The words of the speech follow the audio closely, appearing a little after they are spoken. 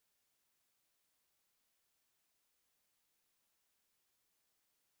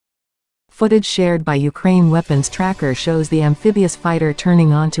Footage shared by Ukraine Weapons Tracker shows the amphibious fighter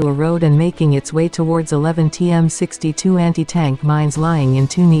turning onto a road and making its way towards 11 TM62 anti-tank mines lying in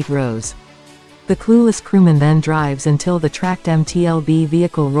 2 neat rows. The clueless crewman then drives until the tracked MTLB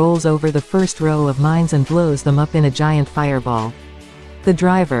vehicle rolls over the first row of mines and blows them up in a giant fireball. The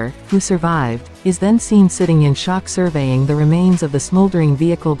driver, who survived, is then seen sitting in shock surveying the remains of the smoldering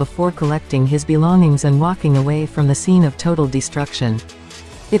vehicle before collecting his belongings and walking away from the scene of total destruction.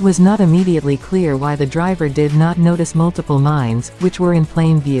 It was not immediately clear why the driver did not notice multiple mines, which were in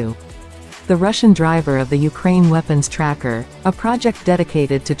plain view. The Russian driver of the Ukraine Weapons Tracker, a project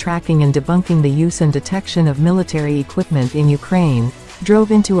dedicated to tracking and debunking the use and detection of military equipment in Ukraine,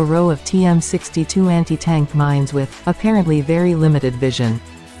 drove into a row of TM62 anti-tank mines with, apparently very limited vision.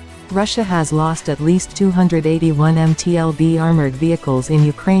 Russia has lost at least 281 MTLB armored vehicles in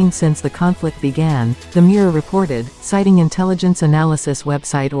Ukraine since the conflict began, the Mirror reported, citing intelligence analysis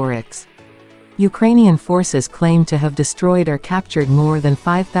website Oryx. Ukrainian forces claim to have destroyed or captured more than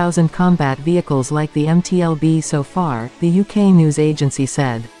 5,000 combat vehicles like the MTLB so far, the UK news agency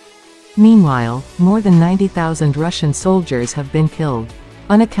said. Meanwhile, more than 90,000 Russian soldiers have been killed.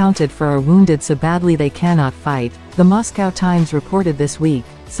 Unaccounted for or wounded so badly they cannot fight, the Moscow Times reported this week,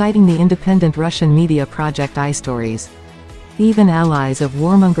 citing the independent Russian media project iStories. Even allies of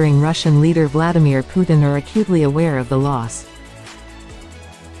warmongering Russian leader Vladimir Putin are acutely aware of the loss.